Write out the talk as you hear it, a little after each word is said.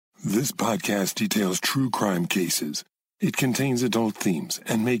This podcast details true crime cases. It contains adult themes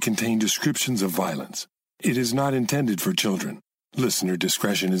and may contain descriptions of violence. It is not intended for children. Listener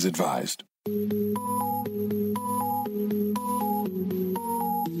discretion is advised.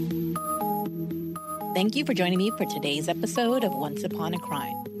 Thank you for joining me for today's episode of Once Upon a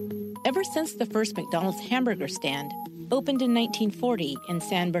Crime. Ever since the first McDonald's hamburger stand opened in 1940 in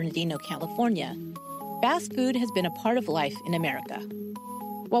San Bernardino, California, fast food has been a part of life in America.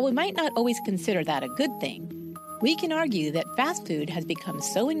 While we might not always consider that a good thing, we can argue that fast food has become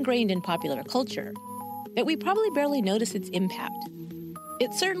so ingrained in popular culture that we probably barely notice its impact.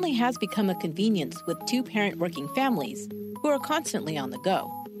 It certainly has become a convenience with two-parent working families who are constantly on the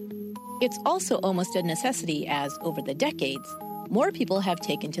go. It's also almost a necessity as, over the decades, more people have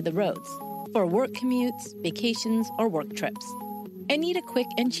taken to the roads for work commutes, vacations, or work trips, and need a quick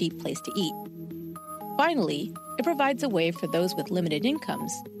and cheap place to eat. Finally, it provides a way for those with limited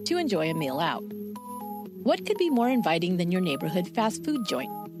incomes to enjoy a meal out. What could be more inviting than your neighborhood fast food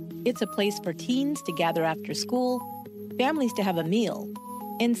joint? It's a place for teens to gather after school, families to have a meal,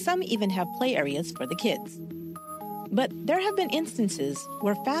 and some even have play areas for the kids. But there have been instances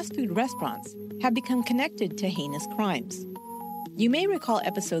where fast food restaurants have become connected to heinous crimes. You may recall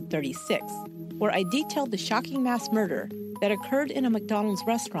episode 36, where I detailed the shocking mass murder that occurred in a McDonald's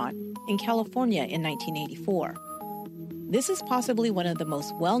restaurant in California in 1984. This is possibly one of the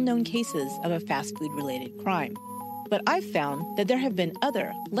most well-known cases of a fast food-related crime. But I've found that there have been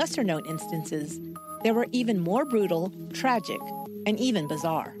other, lesser-known instances that were even more brutal, tragic, and even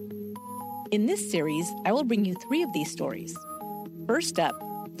bizarre. In this series, I will bring you 3 of these stories. First up,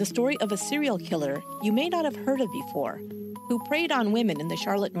 the story of a serial killer you may not have heard of before, who preyed on women in the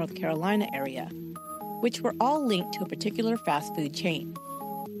Charlotte, North Carolina area, which were all linked to a particular fast food chain.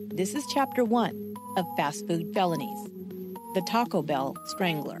 This is Chapter 1 of Fast Food Felonies, the Taco Bell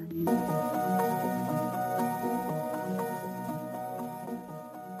Strangler.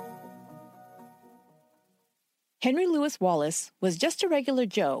 Henry Louis Wallace was just a regular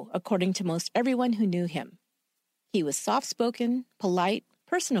Joe, according to most everyone who knew him. He was soft-spoken, polite,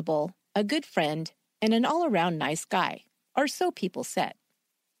 personable, a good friend, and an all-around nice guy, or so people said.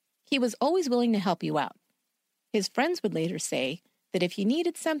 He was always willing to help you out. His friends would later say that if you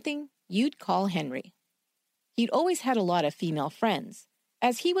needed something, you'd call Henry. He'd always had a lot of female friends,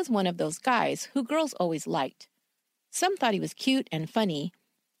 as he was one of those guys who girls always liked. Some thought he was cute and funny,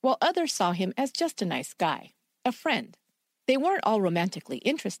 while others saw him as just a nice guy, a friend. They weren't all romantically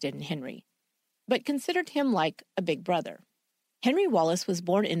interested in Henry, but considered him like a big brother. Henry Wallace was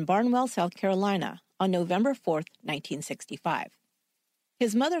born in Barnwell, South Carolina, on November 4th, 1965.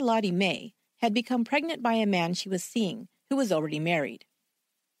 His mother, Lottie Mae, had become pregnant by a man she was seeing who was already married.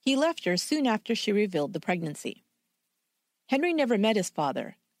 He left her soon after she revealed the pregnancy. Henry never met his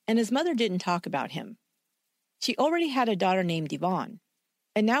father, and his mother didn't talk about him. She already had a daughter named Yvonne,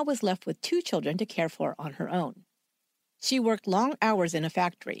 and now was left with 2 children to care for on her own. She worked long hours in a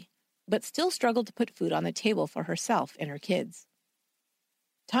factory, but still struggled to put food on the table for herself and her kids.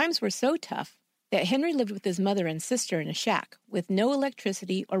 Times were so tough that Henry lived with his mother and sister in a shack with no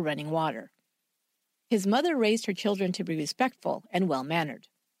electricity or running water. His mother raised her children to be respectful and well-mannered.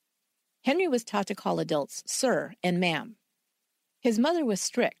 Henry was taught to call adults sir and ma'am. His mother was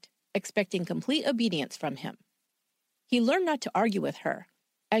strict, expecting complete obedience from him. He learned not to argue with her,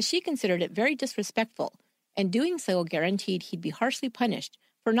 as she considered it very disrespectful, and doing so guaranteed he'd be harshly punished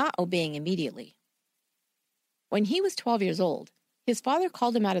for not obeying immediately. When he was 12 years old, his father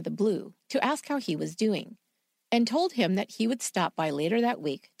called him out of the blue to ask how he was doing, and told him that he would stop by later that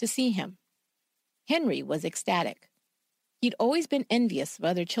week to see him. Henry was ecstatic. He'd always been envious of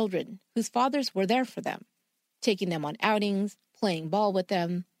other children whose fathers were there for them, taking them on outings, playing ball with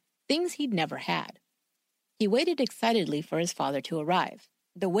them, things he'd never had. He waited excitedly for his father to arrive.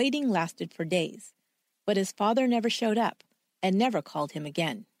 The waiting lasted for days, but his father never showed up and never called him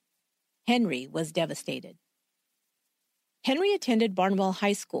again. Henry was devastated. Henry attended Barnwell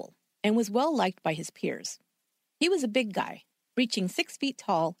High School and was well liked by his peers. He was a big guy, reaching 6 feet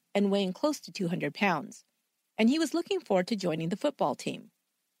tall and weighing close to 200 pounds, and he was looking forward to joining the football team.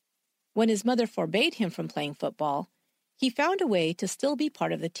 When his mother forbade him from playing football, he found a way to still be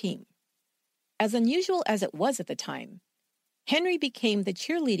part of the team. As unusual as it was at the time, Henry became the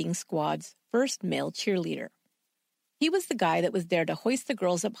cheerleading squad's first male cheerleader. He was the guy that was there to hoist the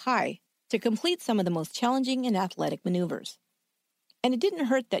girls up high to complete some of the most challenging and athletic maneuvers. And it didn't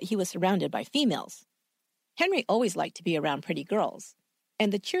hurt that he was surrounded by females. Henry always liked to be around pretty girls,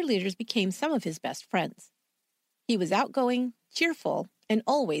 and the cheerleaders became some of his best friends. He was outgoing, cheerful, and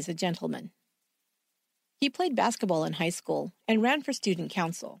always a gentleman. He played basketball in high school and ran for student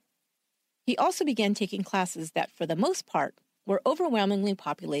council. He also began taking classes that, for the most part, were overwhelmingly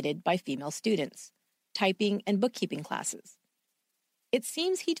populated by female students, typing and bookkeeping classes. It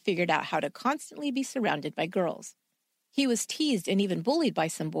seems he'd figured out how to constantly be surrounded by girls. He was teased and even bullied by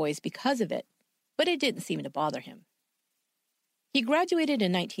some boys because of it, but it didn't seem to bother him. He graduated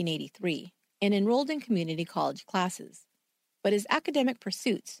in 1983 and enrolled in community college classes, but his academic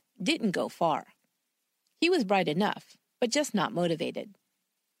pursuits didn't go far. He was bright enough, but just not motivated.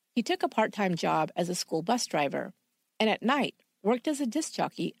 He took a part-time job as a school bus driver, and at night worked as a disc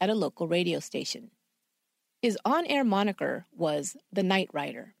jockey at a local radio station. His on-air moniker was the Night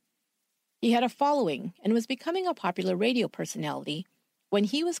Rider. He had a following and was becoming a popular radio personality when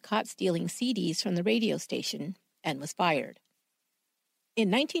he was caught stealing CDs from the radio station and was fired. In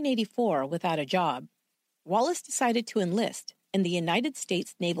 1984, without a job, Wallace decided to enlist in the United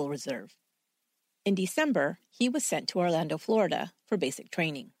States Naval Reserve. In December, he was sent to Orlando, Florida, for basic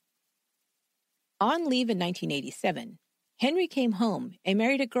training. On leave in 1987, Henry came home and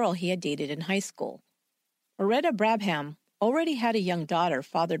married a girl he had dated in high school. Moretta Brabham already had a young daughter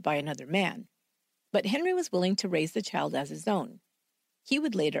fathered by another man, but Henry was willing to raise the child as his own. He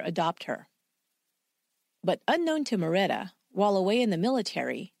would later adopt her. But unknown to Moretta, while away in the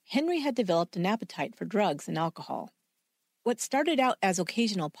military, Henry had developed an appetite for drugs and alcohol. What started out as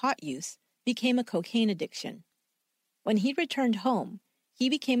occasional pot use became a cocaine addiction. When he returned home, he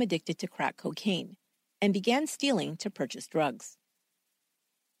became addicted to crack cocaine and began stealing to purchase drugs.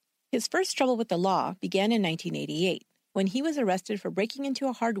 His first trouble with the law began in 1988, when he was arrested for breaking into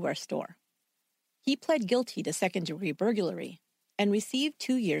a hardware store. He pled guilty to second-degree burglary and received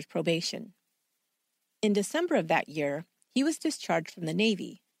 2 years probation. In December of that year, he was discharged from the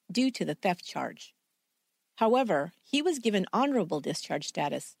Navy due to the theft charge. However, he was given honorable discharge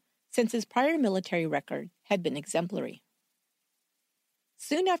status since his prior military record had been exemplary.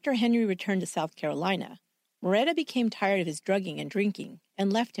 Soon after Henry returned to South Carolina, Moretta became tired of his drugging and drinking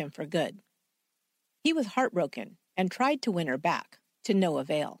and left him for good. He was heartbroken and tried to win her back, to no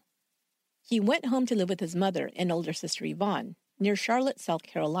avail. He went home to live with his mother and older sister Yvonne near Charlotte, South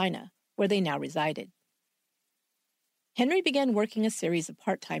Carolina, where they now resided. Henry began working a series of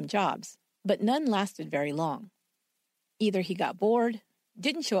part-time jobs, but none lasted very long. Either he got bored,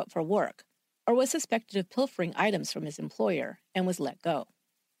 didn't show up for work, or was suspected of pilfering items from his employer and was let go.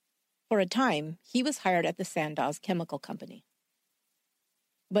 For a time, he was hired at the Sandoz Chemical Company.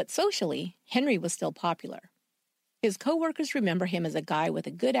 But socially, Henry was still popular. His co-workers remember him as a guy with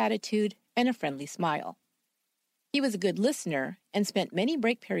a good attitude and a friendly smile. He was a good listener and spent many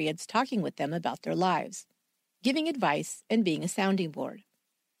break periods talking with them about their lives, giving advice and being a sounding board.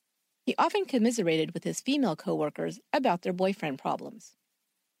 He often commiserated with his female co-workers about their boyfriend problems.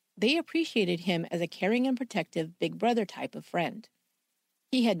 They appreciated him as a caring and protective big brother type of friend.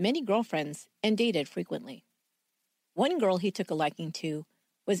 He had many girlfriends and dated frequently. One girl he took a liking to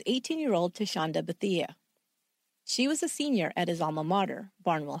was 18-year-old Tashonda Bethia. She was a senior at his alma mater,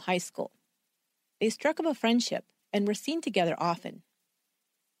 Barnwell High School. They struck up a friendship and were seen together often.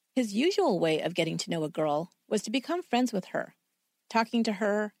 His usual way of getting to know a girl was to become friends with her, talking to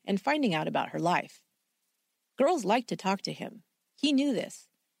her and finding out about her life. Girls liked to talk to him. He knew this,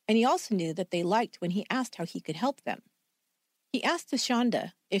 and he also knew that they liked when he asked how he could help them. He asked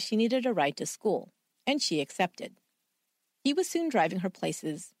Tashonda if she needed a ride to school, and she accepted. He was soon driving her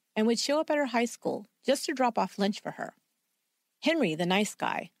places and would show up at her high school just to drop off lunch for her. Henry, the nice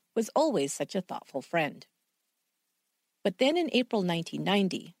guy, was always such a thoughtful friend. But then in April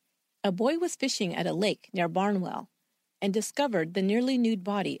 1990, a boy was fishing at a lake near Barnwell and discovered the nearly nude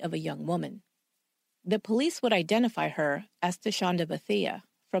body of a young woman. The police would identify her as Tashonda Bethia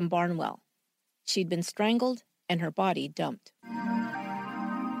from Barnwell. She'd been strangled and her body dumped.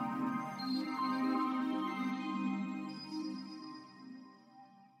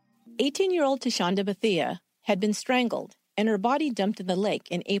 "18-year-old Tashonda Bethia had been strangled and her body dumped in the lake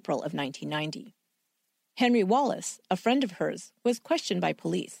in April of 1990. Henry Wallace, a friend of hers, was questioned by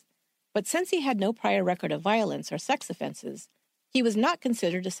police, but since he had no prior record of violence or sex offenses, he was not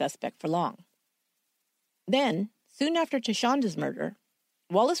considered a suspect for long. Then, soon after Tashonda's murder,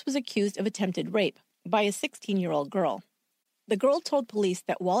 Wallace was accused of attempted rape by a 16-year-old girl. The girl told police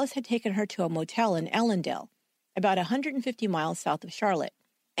that Wallace had taken her to a motel in Allendale, about 150 miles south of Charlotte,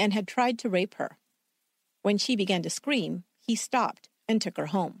 and had tried to rape her. When she began to scream, he stopped and took her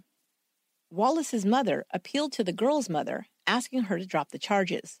home. Wallace's mother appealed to the girl's mother, asking her to drop the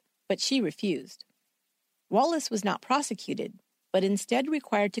charges, but she refused. Wallace was not prosecuted, but instead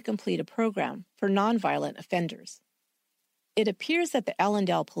required to complete a program for nonviolent offenders. It appears that the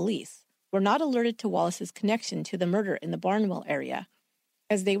Allendale police were not alerted to Wallace's connection to the murder in the Barnwell area,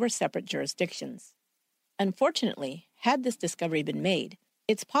 as they were separate jurisdictions. Unfortunately, had this discovery been made,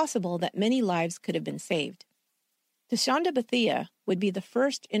 it's possible that many lives could have been saved. Tashonda Bethia would be the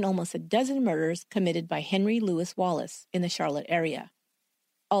first in almost a dozen murders committed by Henry Louis Wallace in the Charlotte area,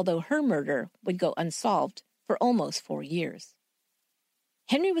 although her murder would go unsolved for almost 4 years.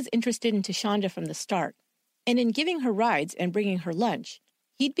 Henry was interested in Tashonda from the start, and in giving her rides and bringing her lunch,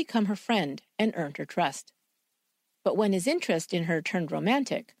 he'd become her friend and earned her trust. But when his interest in her turned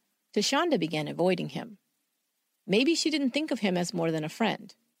romantic, Tashonda began avoiding him. Maybe she didn't think of him as more than a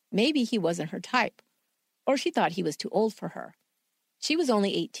friend. Maybe he wasn't her type, or she thought he was too old for her. She was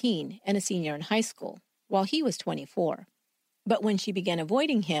only 18 and a senior in high school, while he was 24. But when she began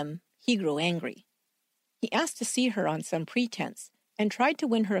avoiding him, he grew angry. He asked to see her on some pretense and tried to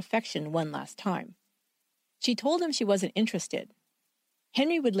win her affection one last time. She told him she wasn't interested.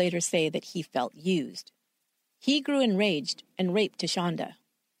 Henry would later say that he felt used. He grew enraged and raped Tashonda.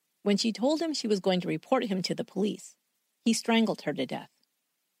 When she told him she was going to report him to the police, he strangled her to death.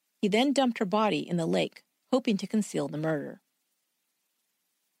 He then dumped her body in the lake, hoping to conceal the murder.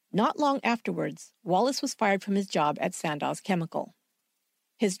 Not long afterwards, Wallace was fired from his job at Sandow's Chemical.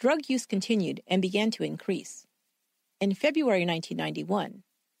 His drug use continued and began to increase. In February 1991,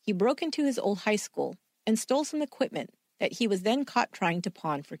 he broke into his old high school and stole some equipment that he was then caught trying to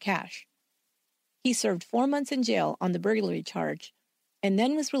pawn for cash. He served 4 months in jail on the burglary charge and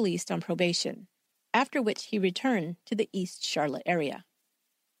then was released on probation, after which he returned to the East Charlotte area.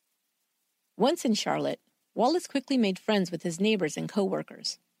 Once in Charlotte, Wallace quickly made friends with his neighbors and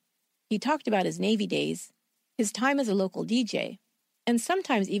co-workers. He talked about his Navy days, his time as a local DJ, and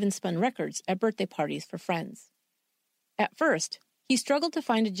sometimes even spun records at birthday parties for friends. At first, he struggled to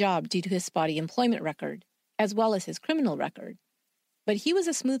find a job due to his spotty employment record, as well as his criminal record, but he was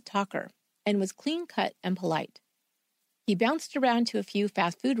a smooth talker and was clean-cut and polite. He bounced around to a few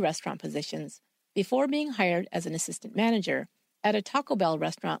fast food restaurant positions before being hired as an assistant manager at a Taco Bell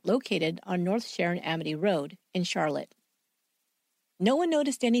restaurant located on North Sharon Amity Road in Charlotte. No one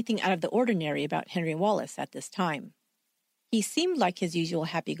noticed anything out of the ordinary about Henry Wallace at this time. He seemed like his usual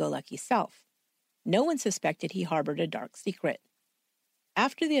happy-go-lucky self. No one suspected he harbored a dark secret.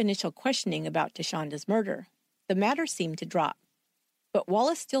 After the initial questioning about Tashonda's murder, the matter seemed to drop. But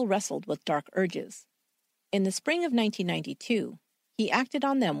Wallace still wrestled with dark urges. In the spring of 1992, he acted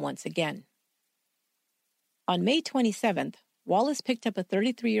on them once again. On May 27th, Wallace picked up a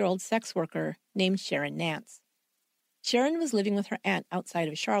 33-year-old sex worker named Sharon Nance. Sharon was living with her aunt outside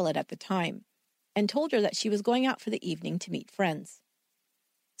of Charlotte at the time and told her that she was going out for the evening to meet friends.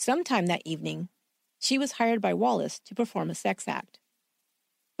 Sometime that evening, she was hired by Wallace to perform a sex act.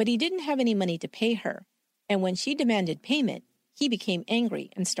 But he didn't have any money to pay her, and when she demanded payment, he became angry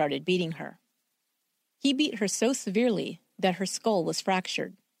and started beating her. He beat her so severely that her skull was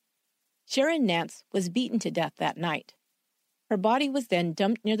fractured. Sharon Nance was beaten to death that night. Her body was then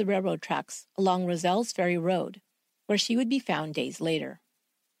dumped near the railroad tracks along Roselle's Ferry Road, where she would be found days later.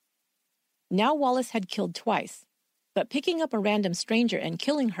 Now Wallace had killed twice, but picking up a random stranger and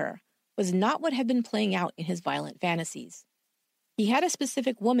killing her was not what had been playing out in his violent fantasies. He had a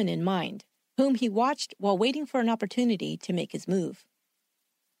specific woman in mind, whom he watched while waiting for an opportunity to make his move.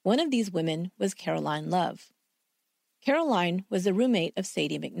 One of these women was Caroline Love. Caroline was the roommate of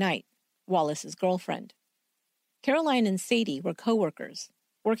Sadie McKnight, Wallace's girlfriend. Caroline and Sadie were co-workers,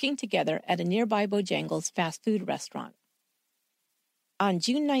 working together at a nearby Bojangles fast food restaurant. On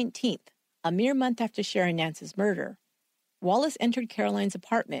June 19th, a mere month after Sharon Nance's murder, Wallace entered Caroline's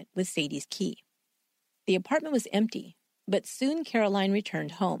apartment with Sadie's key. The apartment was empty, but soon Caroline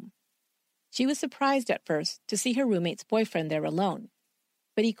returned home. She was surprised at first to see her roommate's boyfriend there alone,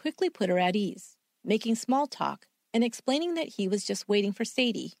 but he quickly put her at ease, making small talk and explaining that he was just waiting for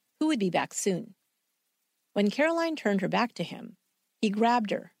Sadie, who would be back soon. When Caroline turned her back to him, he grabbed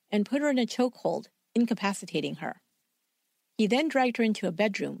her and put her in a chokehold, incapacitating her. He then dragged her into a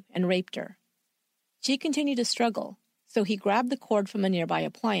bedroom and raped her. She continued to struggle, so he grabbed the cord from a nearby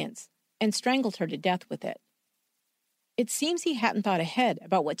appliance and strangled her to death with it. It seems he hadn't thought ahead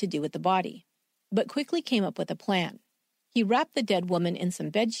about what to do with the body, but quickly came up with a plan. He wrapped the dead woman in some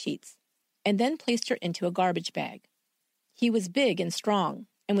bed sheets and then placed her into a garbage bag. He was big and strong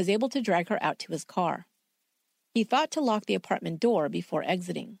and was able to drag her out to his car. He thought to lock the apartment door before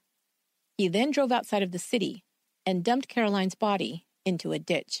exiting. He then drove outside of the city and dumped Caroline's body into a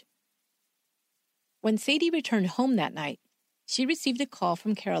ditch. When Sadie returned home that night, she received a call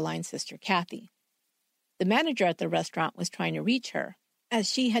from Caroline's sister Kathy. The manager at the restaurant was trying to reach her,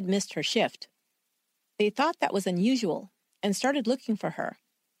 as she had missed her shift. They thought that was unusual and started looking for her,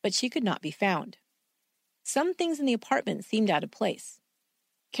 but she could not be found. Some things in the apartment seemed out of place.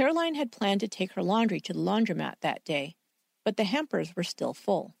 Caroline had planned to take her laundry to the laundromat that day, but the hampers were still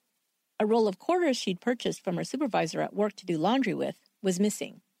full. A roll of quarters she'd purchased from her supervisor at work to do laundry with was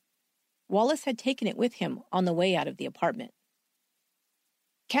missing. Wallace had taken it with him on the way out of the apartment.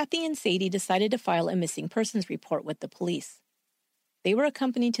 Kathy and Sadie decided to file a missing persons report with the police. They were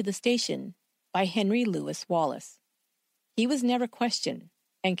accompanied to the station by Henry Louis Wallace. He was never questioned,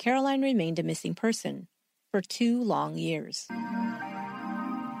 and Caroline remained a missing person for 2 long years.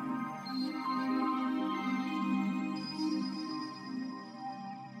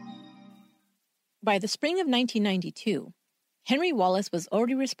 By the spring of 1992, Henry Wallace was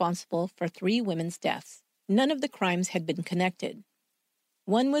already responsible for 3 women's deaths. None of the crimes had been connected.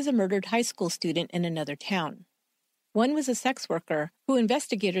 One was a murdered high school student in another town. One was a sex worker who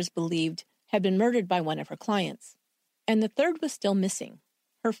investigators believed had been murdered by one of her clients. And the third was still missing,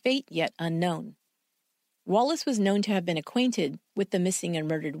 her fate yet unknown. Wallace was known to have been acquainted with the missing and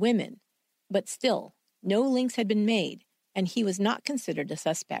murdered women, but still, no links had been made, and he was not considered a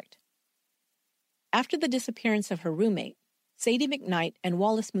suspect. After the disappearance of her roommate, Sadie McKnight and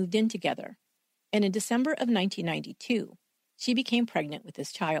Wallace moved in together, and in December of 1992, she became pregnant with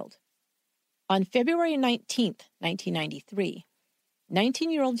his child. On February 19, 1993,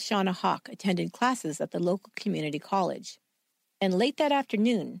 19-year-old Shauna Hawk attended classes at the local community college, and late that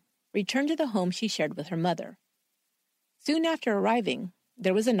afternoon, returned to the home she shared with her mother. Soon after arriving,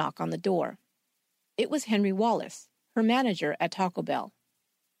 there was a knock on the door. It was Henry Wallace, her manager at Taco Bell.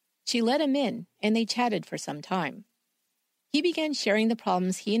 She let him in, and they chatted for some time. He began sharing the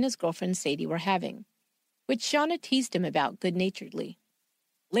problems he and his girlfriend Sadie were having, which Shauna teased him about good-naturedly.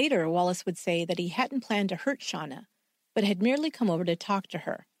 Later, Wallace would say that he hadn't planned to hurt Shauna, but had merely come over to talk to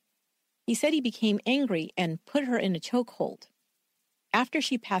her. He said he became angry and put her in a chokehold. After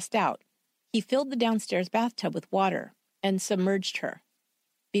she passed out, he filled the downstairs bathtub with water and submerged her.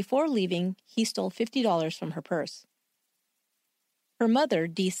 Before leaving, he stole $50 from her purse. Her mother,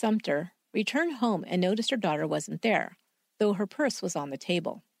 Dee Sumter, returned home and noticed her daughter wasn't there, though her purse was on the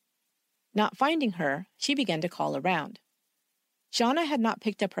table. Not finding her, she began to call around. Shauna had not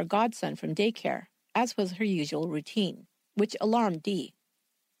picked up her godson from daycare, as was her usual routine, which alarmed Dee.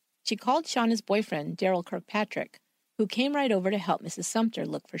 She called Shauna's boyfriend, Daryl Kirkpatrick, who came right over to help Mrs. Sumter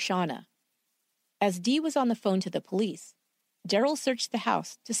look for Shauna. As Dee was on the phone to the police, Daryl searched the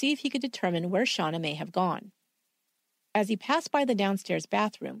house to see if he could determine where Shauna may have gone. As he passed by the downstairs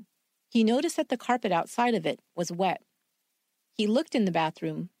bathroom, he noticed that the carpet outside of it was wet. He looked in the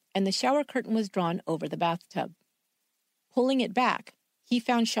bathroom, and the shower curtain was drawn over the bathtub. Pulling it back, he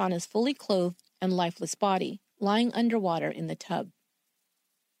found Shauna's fully clothed and lifeless body lying underwater in the tub.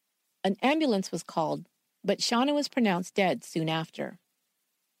 An ambulance was called, but Shauna was pronounced dead soon after.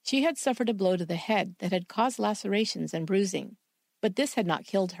 She had suffered a blow to the head that had caused lacerations and bruising, but this had not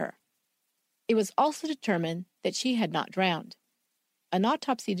killed her. It was also determined that she had not drowned. An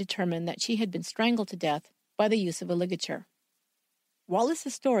autopsy determined that she had been strangled to death by the use of a ligature.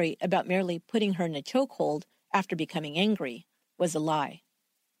 Wallace's story about merely putting her in a chokehold after becoming angry was a lie.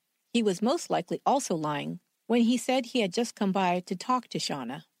 He was most likely also lying when he said he had just come by to talk to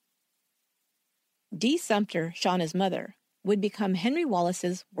Shauna. Dee Sumter, Shauna's mother, would become Henry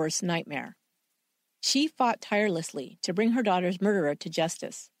Wallace's worst nightmare. She fought tirelessly to bring her daughter's murderer to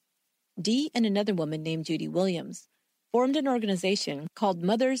justice. Dee and another woman named Judy Williams formed an organization called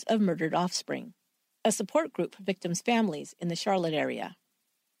Mothers of Murdered Offspring, a support group for victims' families in the Charlotte area.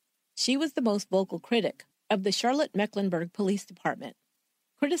 She was the most vocal critic of the Charlotte-Mecklenburg Police Department,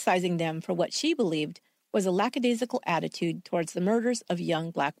 criticizing them for what she believed was a lackadaisical attitude towards the murders of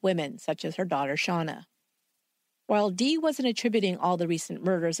young black women, such as her daughter Shauna. While Dee wasn't attributing all the recent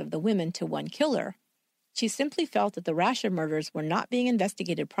murders of the women to one killer, she simply felt that the rash of murders were not being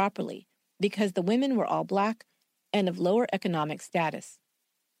investigated properly because the women were all black and of lower economic status.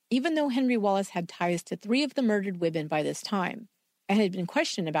 Even though Henry Wallace had ties to 3 of the murdered women by this time and had been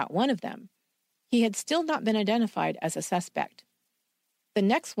questioned about one of them, he had still not been identified as a suspect. The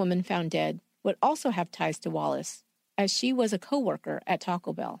next woman found dead would also have ties to Wallace, as she was a co-worker at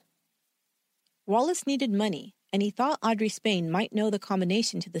Taco Bell. Wallace needed money, and he thought Audrey Spain might know the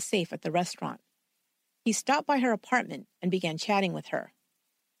combination to the safe at the restaurant. He stopped by her apartment and began chatting with her.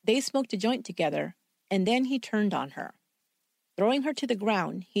 They smoked a joint together, and then he turned on her. Throwing her to the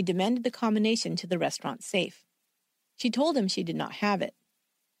ground, he demanded the combination to the restaurant safe. She told him she did not have it.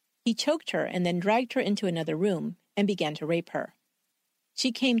 He choked her and then dragged her into another room and began to rape her.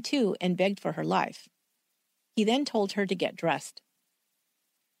 She came to and begged for her life. He then told her to get dressed.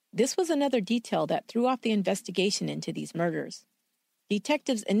 This was another detail that threw off the investigation into these murders.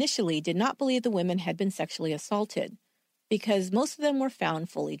 Detectives initially did not believe the women had been sexually assaulted, because most of them were found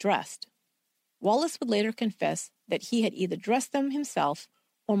fully dressed. Wallace would later confess that he had either dressed them himself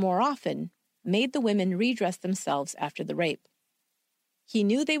or, more often, made the women redress themselves after the rape. He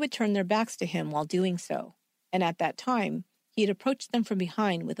knew they would turn their backs to him while doing so, and at that time, he had approached them from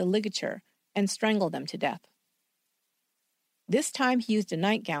behind with a ligature and strangled them to death. This time he used a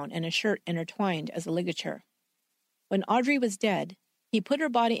nightgown and a shirt intertwined as a ligature. When Audrey was dead, he put her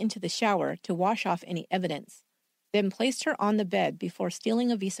body into the shower to wash off any evidence, then placed her on the bed before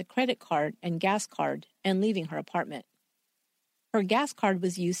stealing a Visa credit card and gas card and leaving her apartment. Her gas card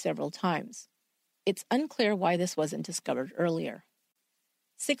was used several times. It's unclear why this wasn't discovered earlier.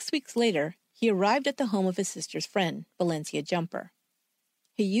 6 weeks later, he arrived at the home of his sister's friend, Valencia Jumper.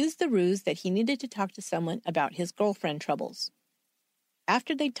 He used the ruse that he needed to talk to someone about his girlfriend troubles.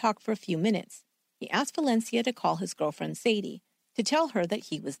 After they'd talked for a few minutes, he asked Valencia to call his girlfriend Sadie to tell her that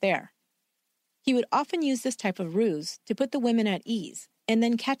he was there. He would often use this type of ruse to put the women at ease and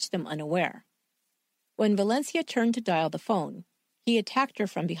then catch them unaware. When Valencia turned to dial the phone, he attacked her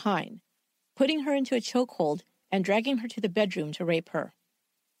from behind, putting her into a chokehold and dragging her to the bedroom to rape her.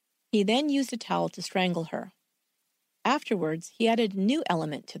 He then used a towel to strangle her. Afterwards, he added a new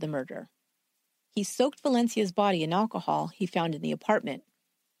element to the murder. He soaked Valencia's body in alcohol he found in the apartment,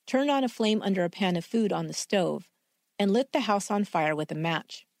 turned on a flame under a pan of food on the stove, and lit the house on fire with a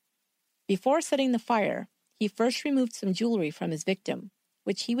match. Before setting the fire, he first removed some jewelry from his victim,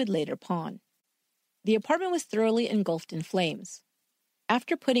 which he would later pawn. The apartment was thoroughly engulfed in flames.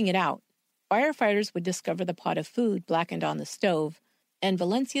 After putting it out, firefighters would discover the pot of food blackened on the stove and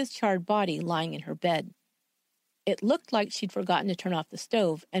Valencia's charred body lying in her bed. It looked like she'd forgotten to turn off the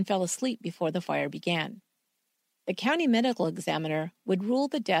stove and fell asleep before the fire began. The county medical examiner would rule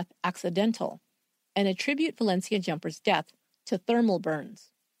the death accidental and attribute Valencia Jumper's death to thermal burns.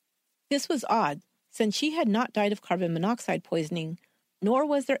 This was odd, since she had not died of carbon monoxide poisoning, nor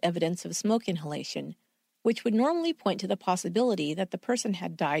was there evidence of smoke inhalation, which would normally point to the possibility that the person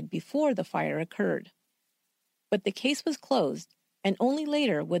had died before the fire occurred. But the case was closed, and only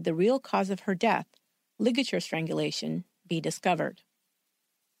later would the real cause of her death, ligature strangulation, be discovered.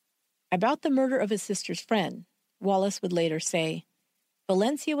 About the murder of his sister's friend, Wallace would later say,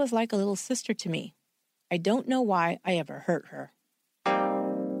 "Valencia was like a little sister to me. I don't know why I ever hurt her."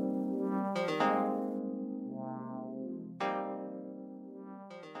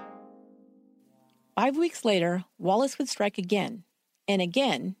 Five weeks later, Wallace would strike again, and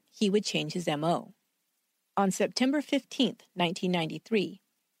again he would change his M.O. On September 15, 1993,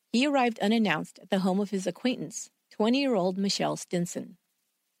 he arrived unannounced at the home of his acquaintance, 20-year-old Michelle Stinson.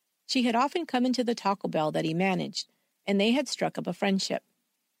 She had often come into the Taco Bell that he managed, and they had struck up a friendship.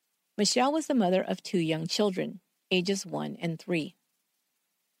 Michelle was the mother of 2 young children, ages 1 and 3.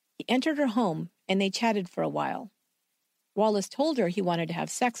 He entered her home, and they chatted for a while. Wallace told her he wanted to have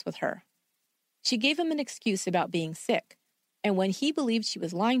sex with her. She gave him an excuse about being sick, and when he believed she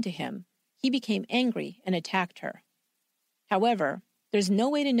was lying to him, he became angry and attacked her. However, there's no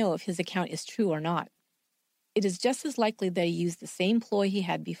way to know if his account is true or not. It is just as likely that he used the same ploy he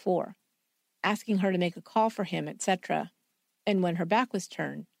had before, asking her to make a call for him, etc., and when her back was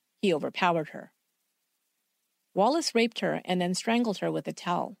turned, he overpowered her. Wallace raped her and then strangled her with a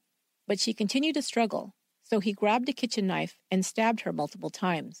towel, but she continued to struggle, so he grabbed a kitchen knife and stabbed her multiple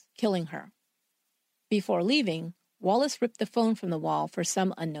times, killing her. Before leaving, Wallace ripped the phone from the wall for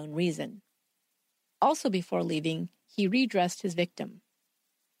some unknown reason. Also before leaving, he redressed his victim.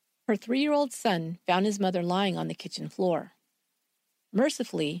 Her 3-year-old son found his mother lying on the kitchen floor.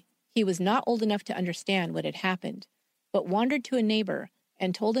 Mercifully, he was not old enough to understand what had happened, but wandered to a neighbor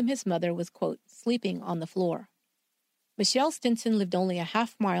and told him his mother was, quote, sleeping on the floor. Michelle Stinson lived only a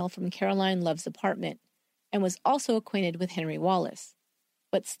half-mile from Caroline Love's apartment and was also acquainted with Henry Wallace,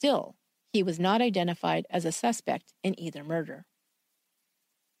 but still, he was not identified as a suspect in either murder.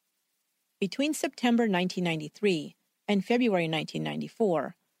 Between September 1993 and February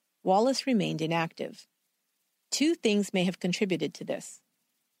 1994, Wallace remained inactive. 2 things may have contributed to this.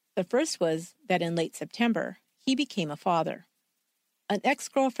 The first was that in late September, he became a father. An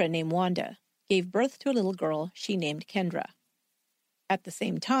ex-girlfriend named Wanda gave birth to a little girl she named Kendra. At the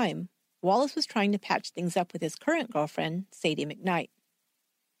same time, Wallace was trying to patch things up with his current girlfriend, Sadie McKnight.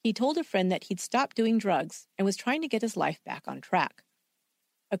 He told a friend that he'd stopped doing drugs and was trying to get his life back on track.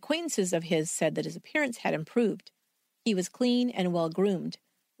 Acquaintances of his said that his appearance had improved. He was clean and well-groomed,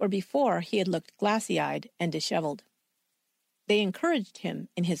 where before he had looked glassy-eyed and disheveled. They encouraged him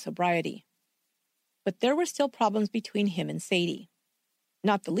in his sobriety. But there were still problems between him and Sadie,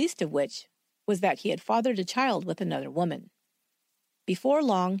 not the least of which was that he had fathered a child with another woman. Before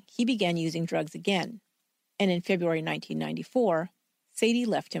long, he began using drugs again, and in February 1994, Sadie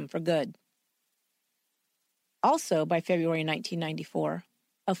left him for good. Also, by February 1994,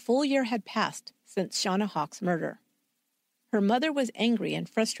 a full year had passed since Shauna Hawk's murder. Her mother was angry and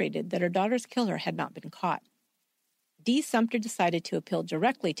frustrated that her daughter's killer had not been caught. Dee Sumter decided to appeal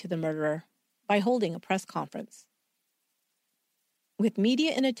directly to the murderer by holding a press conference. With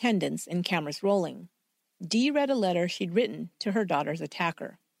media in attendance and cameras rolling, Dee read a letter she'd written to her daughter's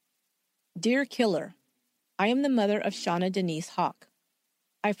attacker. Dear Killer, I am the mother of Shauna Denise Hawk.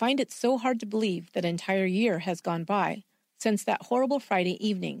 I find it so hard to believe that an entire year has gone by since that horrible Friday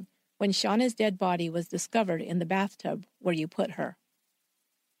evening when Shauna's dead body was discovered in the bathtub where you put her.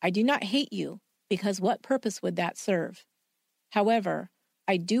 I do not hate you, because what purpose would that serve? However,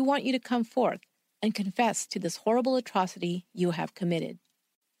 I do want you to come forth and confess to this horrible atrocity you have committed.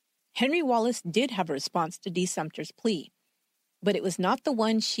 Henry Wallace did have a response to Dee Sumter's plea, but it was not the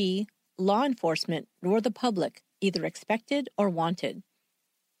one she, law enforcement, nor the public either expected or wanted.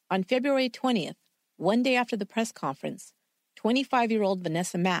 On February 20th, one day after the press conference, 25-year-old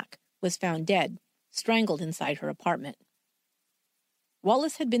Vanessa Mack was found dead, strangled inside her apartment.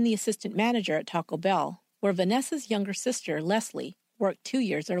 Wallace had been the assistant manager at Taco Bell, where Vanessa's younger sister, Leslie, worked 2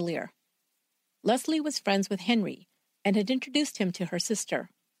 years earlier. Leslie was friends with Henry and had introduced him to her sister.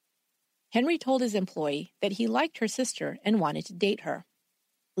 Henry told his employee that he liked her sister and wanted to date her.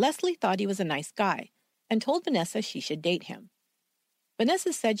 Leslie thought he was a nice guy and told Vanessa she should date him.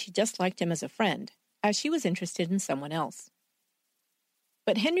 Vanessa said she just liked him as a friend, as she was interested in someone else.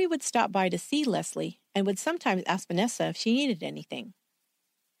 But Henry would stop by to see Leslie and would sometimes ask Vanessa if she needed anything.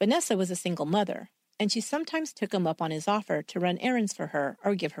 Vanessa was a single mother, and she sometimes took him up on his offer to run errands for her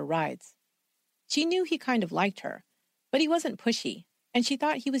or give her rides. She knew he kind of liked her, but he wasn't pushy, and she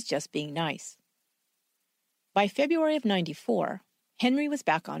thought he was just being nice. By February of '94, Henry was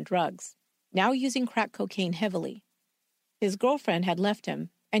back on drugs, now using crack cocaine heavily. His girlfriend had left him,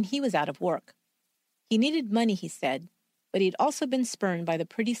 and he was out of work. He needed money, he said, but he'd also been spurned by the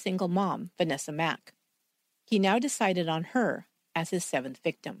pretty single mom, Vanessa Mack. He now decided on her as his 7th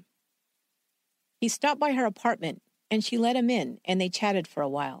victim. He stopped by her apartment, and she let him in, and they chatted for a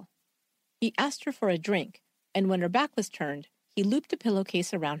while. He asked her for a drink, and when her back was turned, he looped a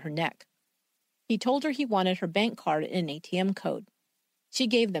pillowcase around her neck. He told her he wanted her bank card and an ATM code. She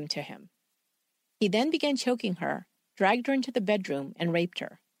gave them to him. He then began choking her, dragged her into the bedroom, and raped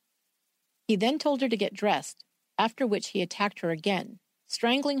her. He then told her to get dressed, after which he attacked her again,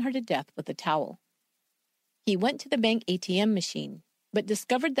 strangling her to death with a towel. He went to the bank ATM machine, but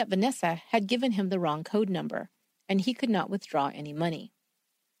discovered that Vanessa had given him the wrong code number, and he could not withdraw any money.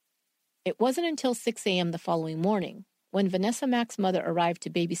 It wasn't until 6 a.m. the following morning, when Vanessa Mack's mother arrived to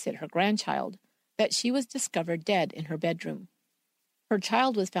babysit her grandchild, that she was discovered dead in her bedroom. Her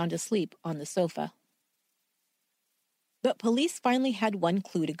child was found asleep on the sofa. But police finally had one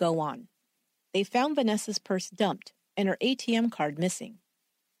clue to go on. They found Vanessa's purse dumped and her ATM card missing.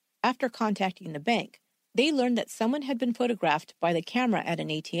 After contacting the bank, they learned that someone had been photographed by the camera at an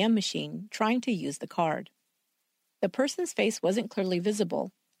ATM machine trying to use the card. The person's face wasn't clearly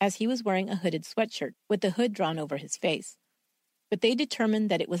visible, as he was wearing a hooded sweatshirt with the hood drawn over his face, but they determined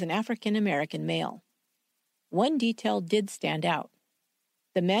that it was an African-American male. One detail did stand out.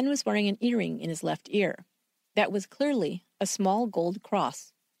 The man was wearing an earring in his left ear. That was clearly a small gold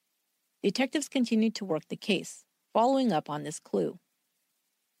cross. Detectives continued to work the case, following up on this clue.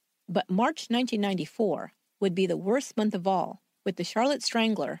 But March 1994 would be the worst month of all, with the Charlotte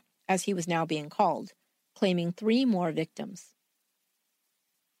Strangler, as he was now being called, claiming 3 more victims.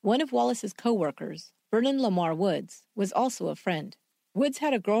 One of Wallace's co-workers, Vernon Lamar Woods, was also a friend. Woods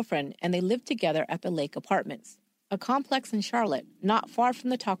had a girlfriend, and they lived together at the Lake Apartments, a complex in Charlotte not far from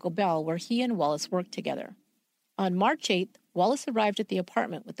the Taco Bell where he and Wallace worked together. On March 8th, Wallace arrived at the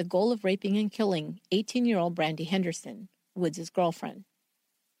apartment with the goal of raping and killing 18-year-old Brandy Henderson, Woods' girlfriend.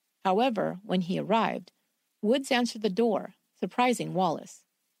 However, when he arrived, Woods answered the door, surprising Wallace.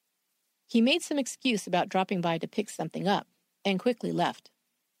 He made some excuse about dropping by to pick something up, and quickly left.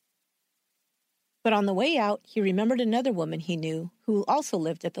 But on the way out, he remembered another woman he knew who also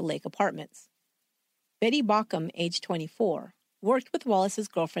lived at the Lake Apartments. Betty Bauckham, age 24, worked with Wallace's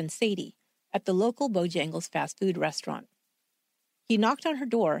girlfriend Sadie at the local Bojangles fast food restaurant. He knocked on her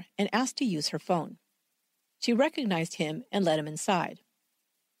door and asked to use her phone. She recognized him and let him inside.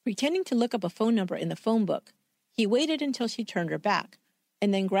 Pretending to look up a phone number in the phone book, he waited until she turned her back,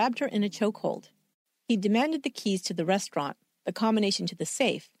 and then grabbed her in a chokehold. He demanded the keys to the restaurant, the combination to the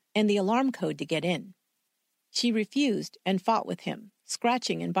safe, and the alarm code to get in. She refused and fought with him,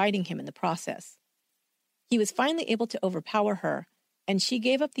 scratching and biting him in the process. He was finally able to overpower her, and she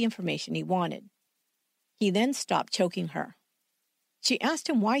gave up the information he wanted. He then stopped choking her. She asked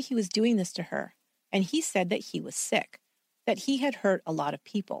him why he was doing this to her, and he said that he was sick, that he had hurt a lot of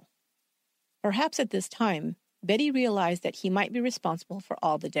people. Perhaps at this time, Betty realized that he might be responsible for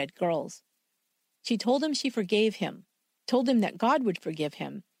all the dead girls. She told him she forgave him, told him that God would forgive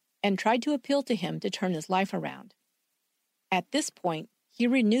him, and tried to appeal to him to turn his life around. At this point, he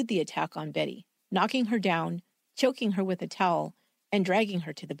renewed the attack on Betty, knocking her down, choking her with a towel, and dragging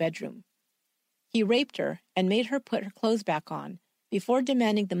her to the bedroom. He raped her and made her put her clothes back on before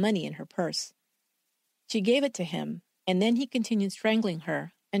demanding the money in her purse. She gave it to him, and then he continued strangling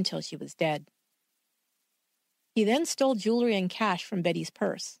her until she was dead. He then stole jewelry and cash from Betty's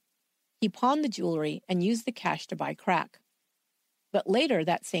purse. He pawned the jewelry and used the cash to buy crack. But later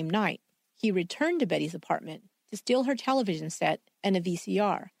that same night, he returned to Betty's apartment to steal her television set and a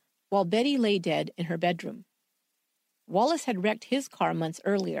VCR, while Betty lay dead in her bedroom. Wallace had wrecked his car months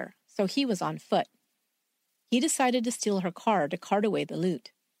earlier, so he was on foot. He decided to steal her car to cart away the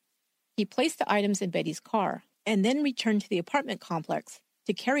loot. He placed the items in Betty's car and then returned to the apartment complex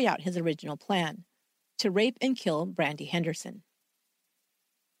to carry out his original plan, to rape and kill Brandy Henderson.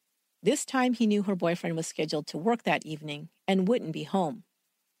 This time he knew her boyfriend was scheduled to work that evening and wouldn't be home,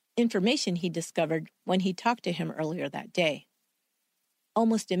 information he discovered when he talked to him earlier that day.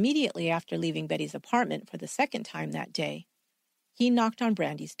 Almost immediately after leaving Betty's apartment for the second time that day, he knocked on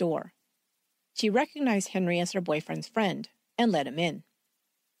Brandy's door. She recognized Henry as her boyfriend's friend and let him in.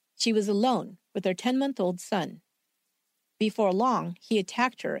 She was alone with her 10-month-old son. Before long, he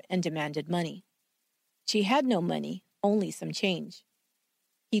attacked her and demanded money. She had no money, only some change.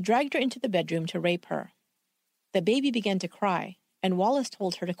 He dragged her into the bedroom to rape her. The baby began to cry, and Wallace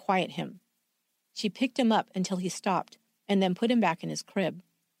told her to quiet him. She picked him up until he stopped, and then put him back in his crib.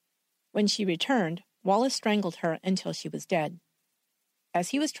 When she returned, Wallace strangled her until she was dead. As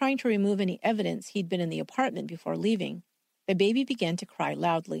he was trying to remove any evidence he'd been in the apartment before leaving, the baby began to cry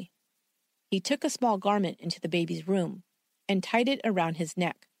loudly. He took a small garment into the baby's room and tied it around his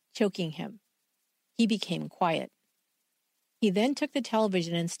neck, choking him. He became quiet. He then took the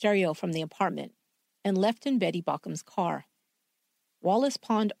television and stereo from the apartment and left in Betty Baucom's car. Wallace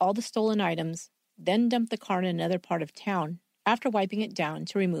pawned all the stolen items, then dumped the car in another part of town after wiping it down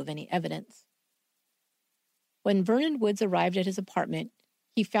to remove any evidence. When Vernon Woods arrived at his apartment,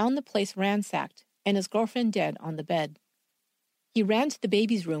 he found the place ransacked and his girlfriend dead on the bed. He ran to the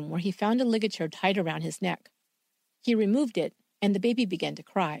baby's room where he found a ligature tied around his neck. He removed it, and the baby began to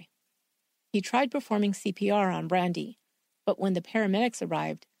cry. He tried performing CPR on Brandy, but when the paramedics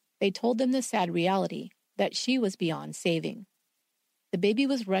arrived, they told them the sad reality that she was beyond saving. The baby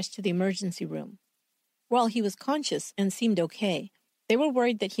was rushed to the emergency room. While he was conscious and seemed okay, they were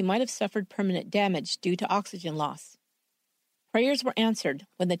worried that he might have suffered permanent damage due to oxygen loss. Prayers were answered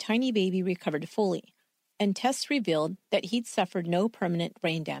when the tiny baby recovered fully, and tests revealed that he'd suffered no permanent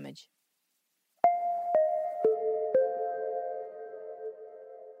brain damage.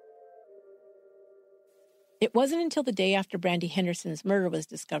 It wasn't until the day after Brandy Henderson's murder was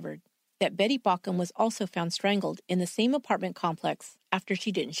discovered that Betty Baucom was also found strangled in the same apartment complex after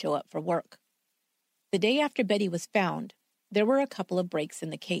she didn't show up for work. The day after Betty was found, there were a couple of breaks in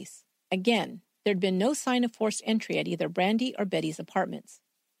the case. Again, there'd been no sign of forced entry at either Brandy or Betty's apartments.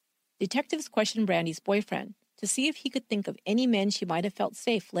 Detectives questioned Brandy's boyfriend to see if he could think of any men she might have felt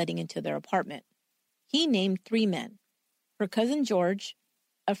safe letting into their apartment. He named 3 men: her cousin George,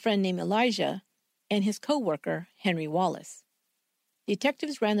 a friend named Elijah, and his co-worker, Henry Wallace.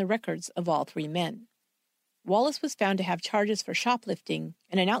 Detectives ran the records of all 3 men. Wallace was found to have charges for shoplifting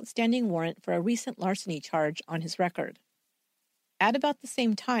and an outstanding warrant for a recent larceny charge on his record. At about the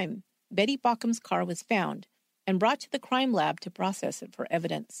same time, Betty Baucom's car was found and brought to the crime lab to process it for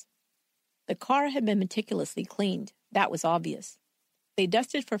evidence. The car had been meticulously cleaned, that was obvious. They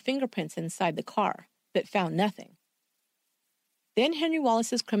dusted for fingerprints inside the car, but found nothing. Then Henry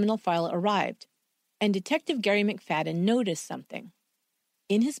Wallace's criminal file arrived, and Detective Gary McFadden noticed something.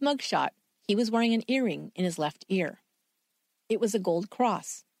 In his mugshot, he was wearing an earring in his left ear. It was a gold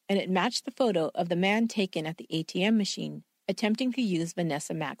cross, and it matched the photo of the man taken at the ATM machine attempting to use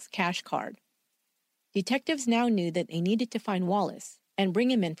Vanessa Mack's cash card. Detectives now knew that they needed to find Wallace and bring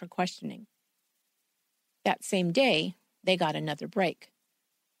him in for questioning. That same day, they got another break.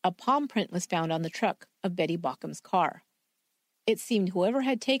 A palm print was found on the truck of Betty Baucom's car. It seemed whoever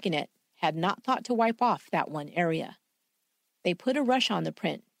had taken it had not thought to wipe off that one area. They put a rush on the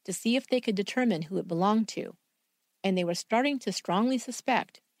print to see if they could determine who it belonged to, and they were starting to strongly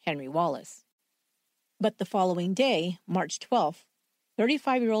suspect Henry Wallace. But the following day, March 12th,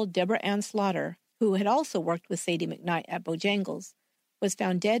 35-year-old Deborah Ann Slaughter, who had also worked with Sadie McKnight at Bojangles, was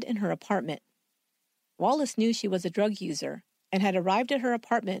found dead in her apartment. Wallace knew she was a drug user and had arrived at her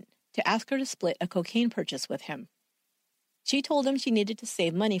apartment to ask her to split a cocaine purchase with him. She told him she needed to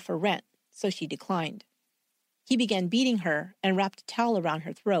save money for rent, so she declined. He began beating her and wrapped a towel around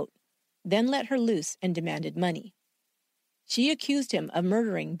her throat, then let her loose and demanded money. She accused him of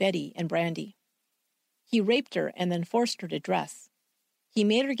murdering Betty and Brandy. He raped her and then forced her to dress. He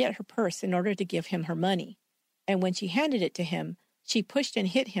made her get her purse in order to give him her money, and when she handed it to him, she pushed and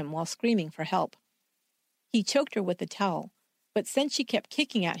hit him while screaming for help. He choked her with the towel, but since she kept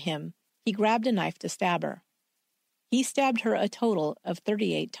kicking at him, he grabbed a knife to stab her. He stabbed her a total of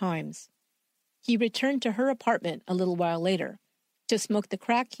 38 times. He returned to her apartment a little while later to smoke the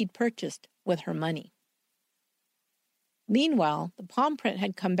crack he'd purchased with her money. Meanwhile, the palm print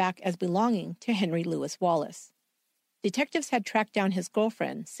had come back as belonging to Henry Louis Wallace. Detectives had tracked down his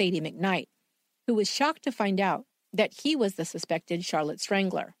girlfriend, Sadie McKnight, who was shocked to find out that he was the suspected Charlotte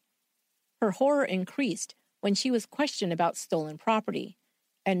Strangler. Her horror increased when she was questioned about stolen property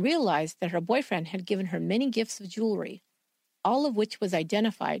and realized that her boyfriend had given her many gifts of jewelry, all of which was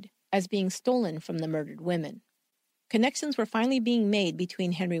identified as being stolen from the murdered women. Connections were finally being made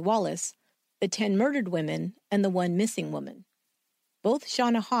between Henry Wallace, the 10 murdered women, and the 1 missing woman. Both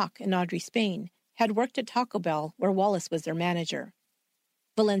Shauna Hawk and Audrey Spain had worked at Taco Bell, where Wallace was their manager.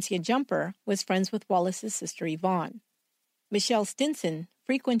 Valencia Jumper was friends with Wallace's sister Yvonne. Michelle Stinson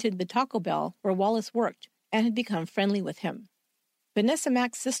frequented the Taco Bell where Wallace worked and had become friendly with him. Vanessa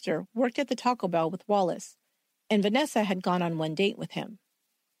Mack's sister worked at the Taco Bell with Wallace, and Vanessa had gone on 1 date with him.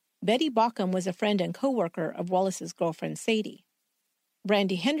 Betty Baucom was a friend and co-worker of Wallace's girlfriend Sadie.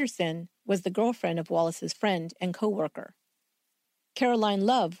 Brandy Henderson was the girlfriend of Wallace's friend and co-worker. Caroline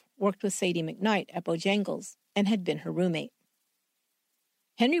Love worked with Sadie McKnight at Bojangles and had been her roommate.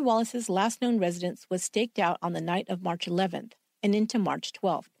 Henry Wallace's last known residence was staked out on the night of March 11th and into March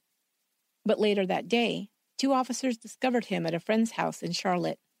 12th. But later that day, 2 officers discovered him at a friend's house in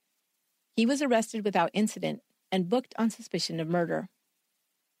Charlotte. He was arrested without incident and booked on suspicion of murder.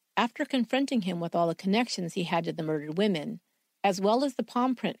 After confronting him with all the connections he had to the murdered women, as well as the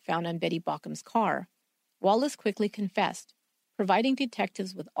palm print found on Betty Baucom's car, Wallace quickly confessed, providing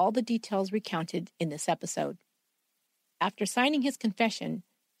detectives with all the details recounted in this episode. After signing his confession,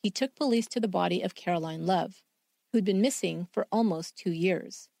 he took police to the body of Caroline Love, who'd been missing for almost 2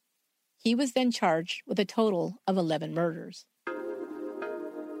 years. He was then charged with a total of 11 murders.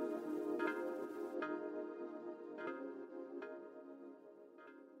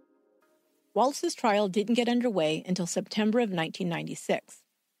 Wallace's trial didn't get underway until September of 1996.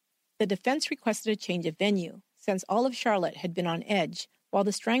 The defense requested a change of venue, since all of Charlotte had been on edge while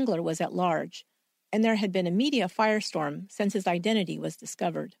the Strangler was at large, and there had been a media firestorm since his identity was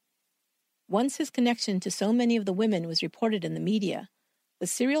discovered. Once his connection to so many of the women was reported in the media, the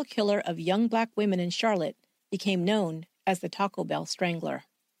serial killer of young black women in Charlotte became known as the Taco Bell Strangler.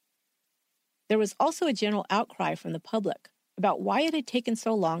 There was also a general outcry from the public about why it had taken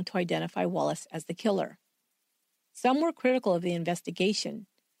so long to identify Wallace as the killer. Some were critical of the investigation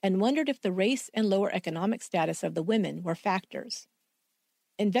and wondered if the race and lower economic status of the women were factors.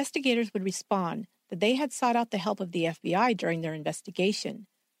 Investigators would respond that they had sought out the help of the FBI during their investigation,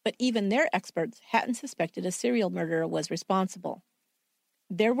 but even their experts hadn't suspected a serial murderer was responsible.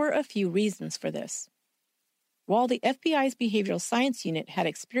 There were a few reasons for this. While the FBI's behavioral science unit had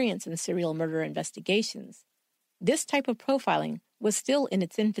experience in serial murder investigations, this type of profiling was still in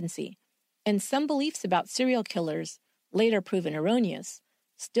its infancy, and some beliefs about serial killers, later proven erroneous,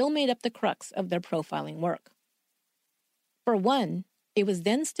 still made up the crux of their profiling work. For one, it was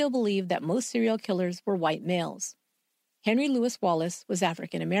then still believed that most serial killers were white males. Henry Louis Wallace was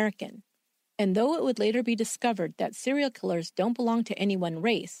African American, and though it would later be discovered that serial killers don't belong to any one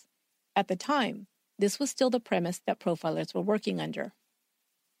race, at the time, this was still the premise that profilers were working under.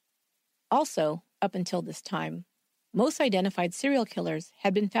 Also, up until this time, most identified serial killers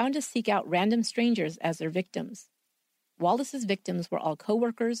had been found to seek out random strangers as their victims. Wallace's victims were all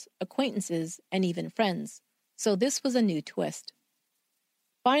co-workers, acquaintances, and even friends, so this was a new twist.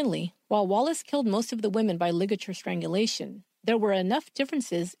 Finally, while Wallace killed most of the women by ligature strangulation, there were enough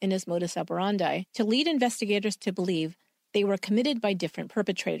differences in his modus operandi to lead investigators to believe they were committed by different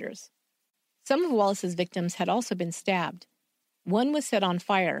perpetrators. Some of Wallace's victims had also been stabbed. One was set on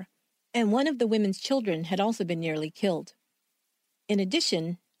fire, and one of the women's children had also been nearly killed. In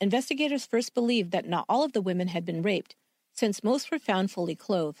addition, investigators first believed that not all of the women had been raped, since most were found fully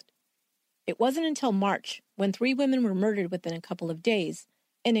clothed. It wasn't until March, when 3 women were murdered within a couple of days,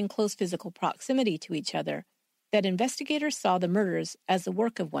 and in close physical proximity to each other, that investigators saw the murders as the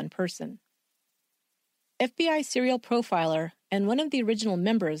work of one person. FBI serial profiler and one of the original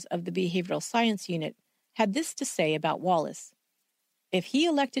members of the Behavioral Science Unit, had this to say about Wallace. If he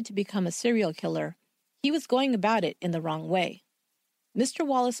elected to become a serial killer, he was going about it in the wrong way. Mr.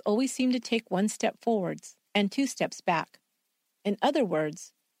 Wallace always seemed to take 1 step forwards and 2 steps back. In other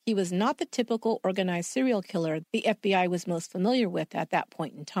words, he was not the typical organized serial killer the FBI was most familiar with at that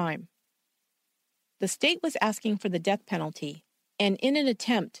point in time. The state was asking for the death penalty, and in an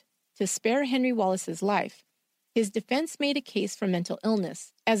attempt to spare Henry Wallace's life, his defense made a case for mental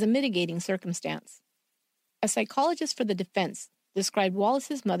illness as a mitigating circumstance. A psychologist for the defense described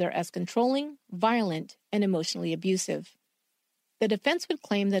Wallace's mother as controlling, violent, and emotionally abusive. The defense would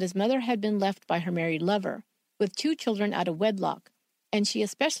claim that his mother had been left by her married lover, with 2 children out of wedlock, and she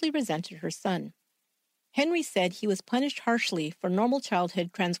especially resented her son. Henry said he was punished harshly for normal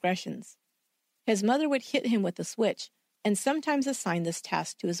childhood transgressions. His mother would hit him with a switch and sometimes assign this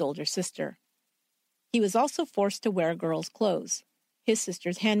task to his older sister. He was also forced to wear girls' clothes, his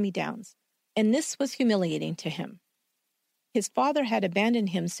sister's hand-me-downs, and this was humiliating to him. His father had abandoned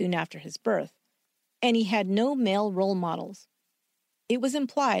him soon after his birth, and he had no male role models. It was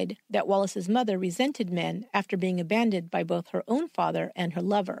implied that Wallace's mother resented men after being abandoned by both her own father and her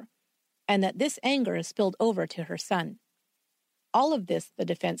lover, and that this anger spilled over to her son. All of this, the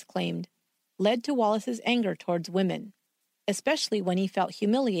defense claimed, led to Wallace's anger towards women, especially when he felt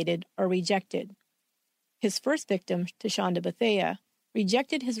humiliated or rejected. His first victim, Tashonda Bethea,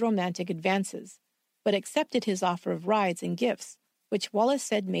 rejected his romantic advances, but accepted his offer of rides and gifts, which Wallace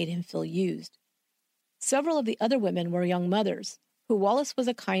said made him feel used. Several of the other women were young mothers, who Wallace was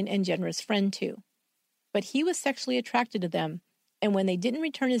a kind and generous friend to. But he was sexually attracted to them, and when they didn't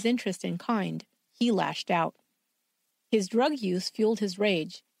return his interest in kind, he lashed out. His drug use fueled his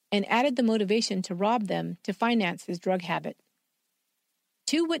rage and added the motivation to rob them to finance his drug habit.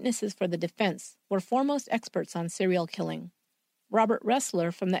 2 witnesses for the defense were foremost experts on serial killing: Robert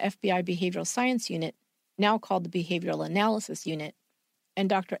Ressler from the FBI Behavioral Science Unit, now called the Behavioral Analysis Unit, and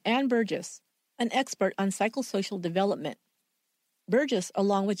Dr. Ann Burgess, an expert on psychosocial development. Burgess,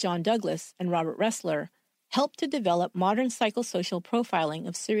 along with John Douglas and Robert Ressler, helped to develop modern psychosocial profiling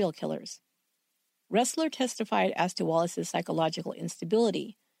of serial killers. Ressler testified as to Wallace's psychological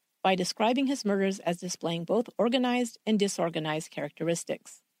instability by describing his murders as displaying both organized and disorganized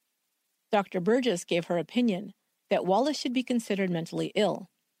characteristics. Dr. Burgess gave her opinion that Wallace should be considered mentally ill,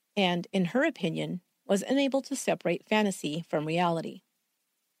 and, in her opinion, was unable to separate fantasy from reality.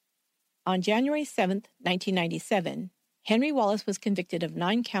 On January 7, 1997, Henry Wallace was convicted of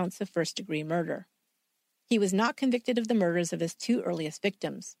 9 counts of first-degree murder. He was not convicted of the murders of his 2 earliest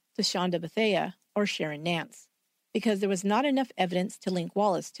victims, Tashonda Bethea or Sharon Nance, because there was not enough evidence to link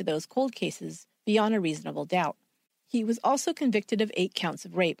Wallace to those cold cases beyond a reasonable doubt. He was also convicted of 8 counts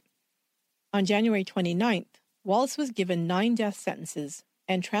of rape. On January 29th, Wallace was given 9 death sentences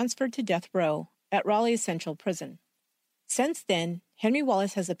and transferred to death row at Raleigh's Central Prison. Since then, Henry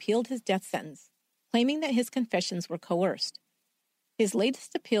Wallace has appealed his death sentence, claiming that his confessions were coerced. His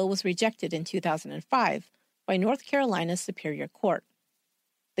latest appeal was rejected in 2005 by North Carolina's Superior Court.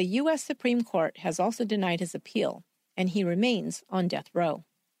 The U.S. Supreme Court has also denied his appeal, and he remains on death row.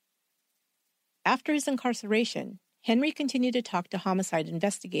 After his incarceration, Henry continued to talk to homicide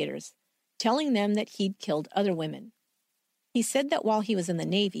investigators, telling them that he'd killed other women. He said that while he was in the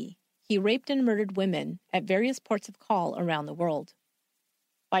Navy, he raped and murdered women at various ports of call around the world.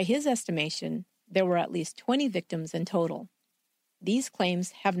 By his estimation, there were at least 20 victims in total. These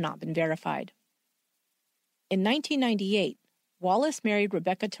claims have not been verified. In 1998, Wallace married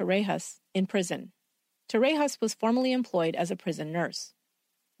Rebecca Torrejas in prison. Torrejas was formerly employed as a prison nurse.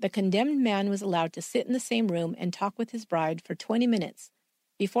 The condemned man was allowed to sit in the same room and talk with his bride for 20 minutes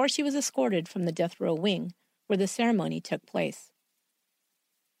before she was escorted from the death row wing where the ceremony took place.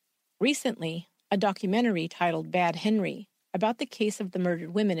 Recently, a documentary titled Bad Henry, about the case of the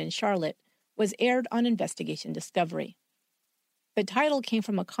murdered women in Charlotte, was aired on Investigation Discovery. The title came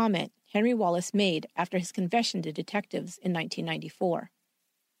from a comment Henry Wallace made after his confession to detectives in 1994.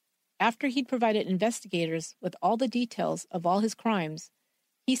 After he'd provided investigators with all the details of all his crimes,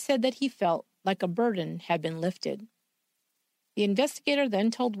 he said that he felt like a burden had been lifted. The investigator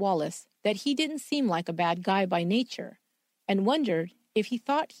then told Wallace that he didn't seem like a bad guy by nature, and wondered if he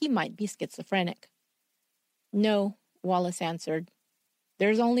thought he might be schizophrenic. "No," Wallace answered.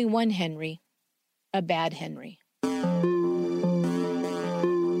 "There's only one Henry, a bad Henry."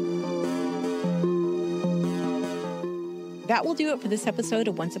 That will do it for this episode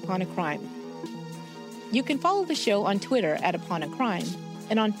of Once Upon a Crime. You can follow the show on Twitter at Upon a Crime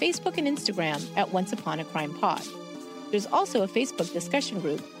and on Facebook and Instagram at Once Upon a Crime Pod. There's also a Facebook discussion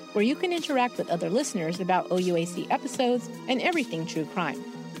group where you can interact with other listeners about OUAC episodes and everything true crime.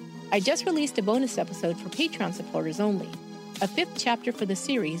 I just released a bonus episode for Patreon supporters only, a 5th chapter for the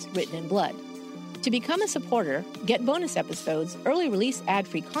series Written in Blood. To become a supporter, get bonus episodes, early release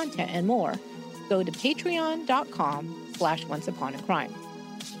ad-free content, and more, go to patreon.com/onceuponacrime.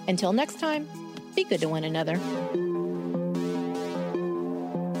 Until next time, be good to one another.